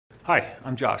Hi,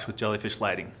 I'm Josh with JellyFish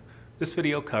Lighting. This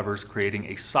video covers creating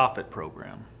a Soffit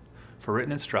program. For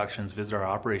written instructions, visit our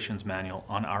operations manual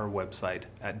on our website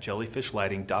at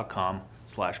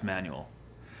jellyfishlighting.com/manual.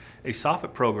 A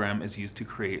Soffit program is used to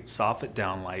create soffit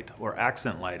downlight or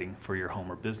accent lighting for your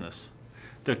home or business.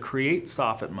 The Create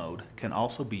Soffit mode can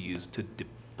also be used to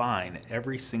define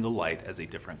every single light as a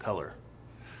different color.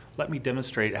 Let me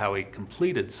demonstrate how a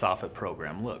completed Soffit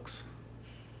program looks.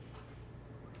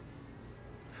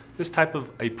 This type of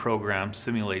a program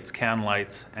simulates can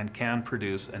lights and can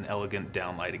produce an elegant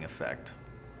downlighting effect.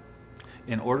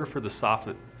 In order for the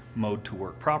Soffit mode to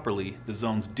work properly, the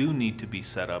zones do need to be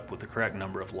set up with the correct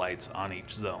number of lights on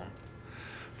each zone.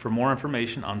 For more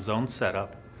information on zone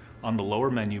setup, on the lower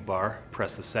menu bar,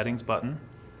 press the Settings button,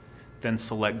 then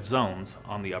select Zones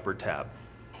on the upper tab.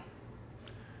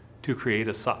 To create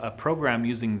a program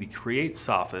using the Create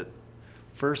Soffit,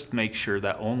 first make sure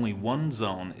that only one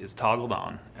zone is toggled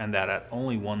on and that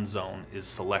only one zone is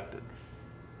selected.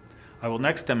 I will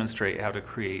next demonstrate how to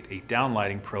create a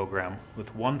downlighting program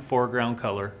with one foreground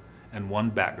color and one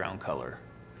background color.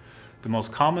 The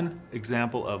most common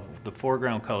example of the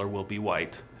foreground color will be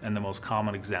white, and the most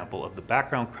common example of the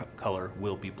background color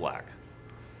will be black.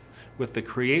 With the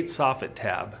Create Soffit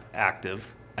tab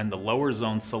active and the lower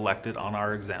zone selected on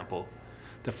our example,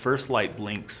 the first light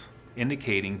blinks,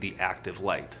 indicating the active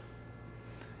light.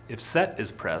 If Set is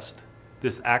pressed,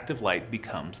 this active light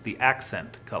becomes the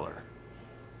accent color.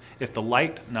 If the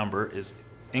light number is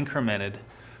incremented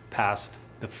past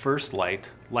the first light,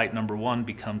 light number 1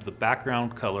 becomes the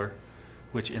background color,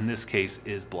 which in this case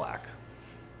is black.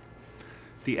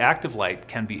 The active light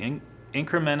can be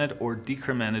incremented or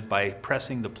decremented by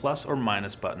pressing the plus or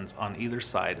minus buttons on either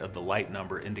side of the light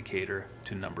number indicator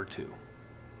to number 2.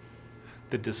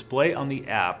 The display on the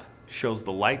app shows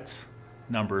the lights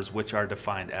numbers which are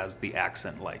defined as the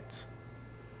accent lights.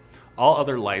 All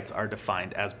other lights are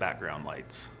defined as background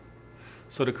lights.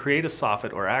 So to create a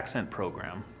soffit or accent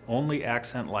program, only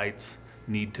accent lights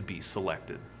need to be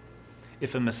selected.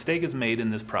 If a mistake is made in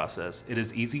this process, it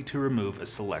is easy to remove a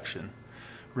selection.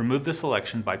 Remove the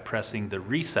selection by pressing the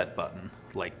Reset button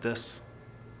like this.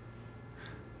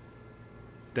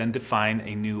 Then define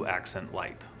a new accent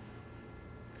light.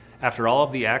 After all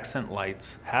of the accent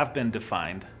lights have been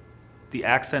defined, the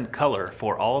accent color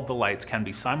for all of the lights can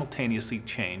be simultaneously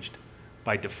changed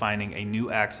by defining a new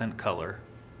accent color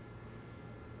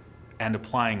and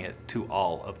applying it to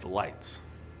all of the lights.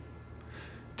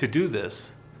 To do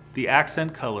this, the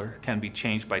accent color can be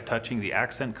changed by touching the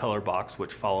accent color box,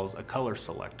 which follows a color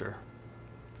selector.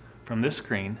 From this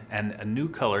screen, a new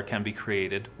color can be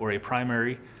created, or a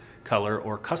primary color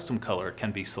or custom color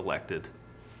can be selected.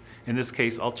 In this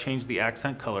case, I'll change the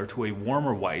accent color to a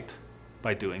warmer white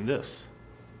by doing this.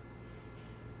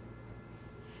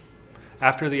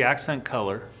 After the accent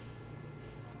color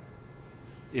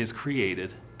is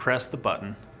created, press the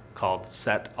button called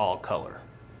Set All Color,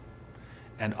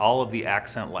 and all of the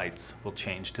accent lights will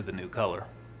change to the new color.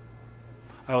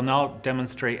 I will now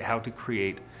demonstrate how to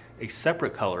create a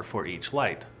separate color for each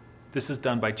light. This is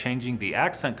done by changing the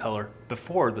accent color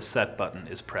before the Set button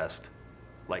is pressed,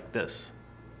 like this.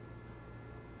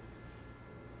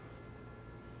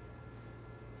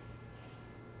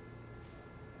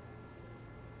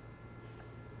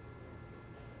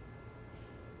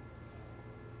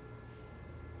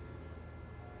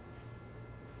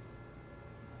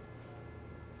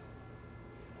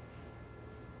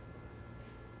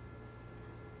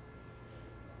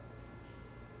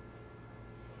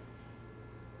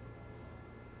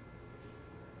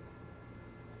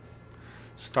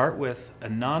 Start with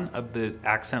none of the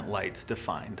accent lights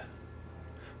defined.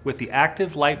 With the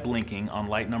active light blinking on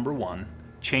light number 1,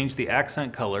 change the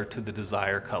accent color to the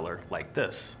desired color like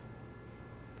this.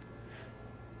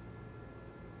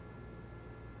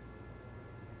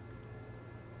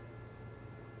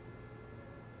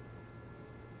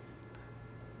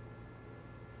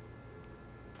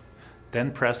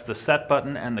 Then press the Set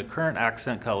button and the current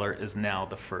accent color is now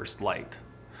the first light.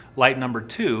 Light number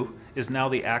 2 is now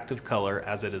the active color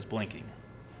as it is blinking.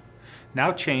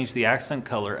 Now change the accent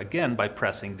color again by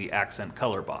pressing the accent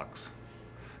color box.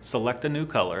 Select a new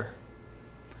color,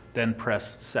 then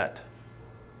press Set.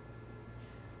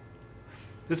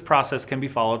 This process can be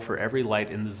followed for every light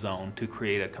in the zone to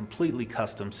create a completely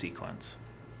custom sequence.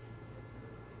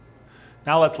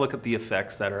 Now let's look at the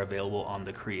effects that are available on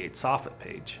the Create Soffit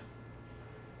page.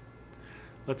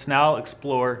 Let's now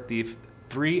explore the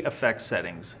 3 effect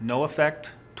settings: No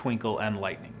Effect, Twinkle, and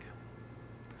Lightning.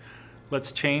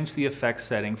 Let's change the effect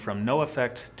setting from No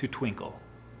Effect to Twinkle.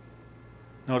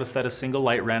 Notice that a single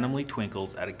light randomly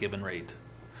twinkles at a given rate.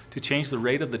 To change the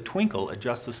rate of the twinkle,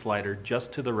 adjust the slider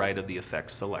just to the right of the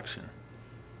effect selection.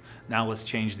 Now let's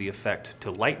change the effect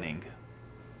to lightning.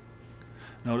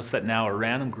 Notice that now a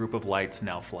random group of lights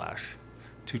now flash.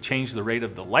 To change the rate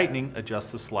of the lightning,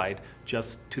 adjust the slide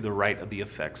just to the right of the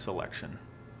effect selection.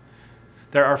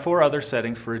 There are 4 other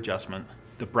settings for adjustment: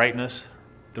 the brightness,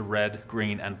 the red,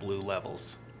 green, and blue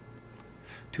levels.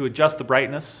 To adjust the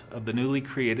brightness of the newly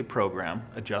created program,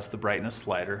 adjust the brightness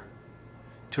slider.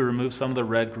 To remove some of the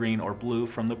red, green, or blue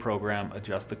from the program,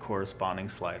 adjust the corresponding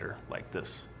slider like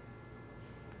this.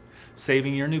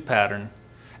 Saving your new pattern.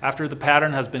 After the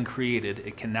pattern has been created,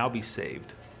 it can now be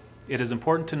saved. It is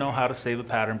important to know how to save a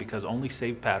pattern because only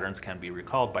saved patterns can be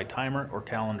recalled by timer or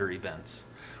calendar events,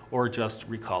 or just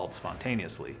recalled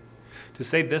spontaneously. To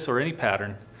save this or any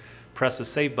pattern, press the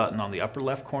Save button on the upper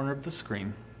left corner of the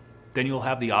screen. Then you'll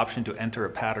have the option to enter a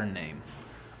pattern name.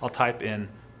 I'll type in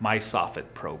my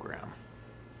Soffit program.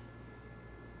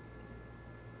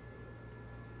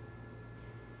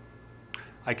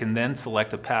 I can then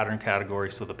select a pattern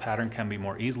category so the pattern can be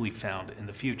more easily found in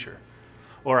the future.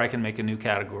 Or I can make a new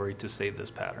category to save this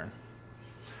pattern.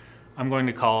 I'm going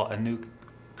to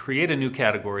create a new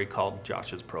category called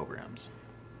Josh's Programs.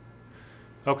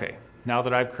 Okay, now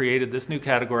that I've created this new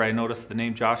category, I notice the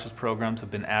name Josh's Programs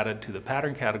have been added to the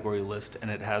pattern category list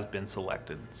and it has been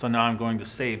selected. So now I'm going to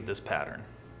save this pattern.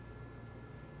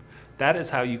 That is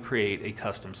how you create a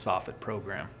custom Soffit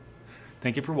program.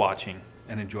 Thank you for watching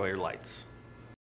and enjoy your lights.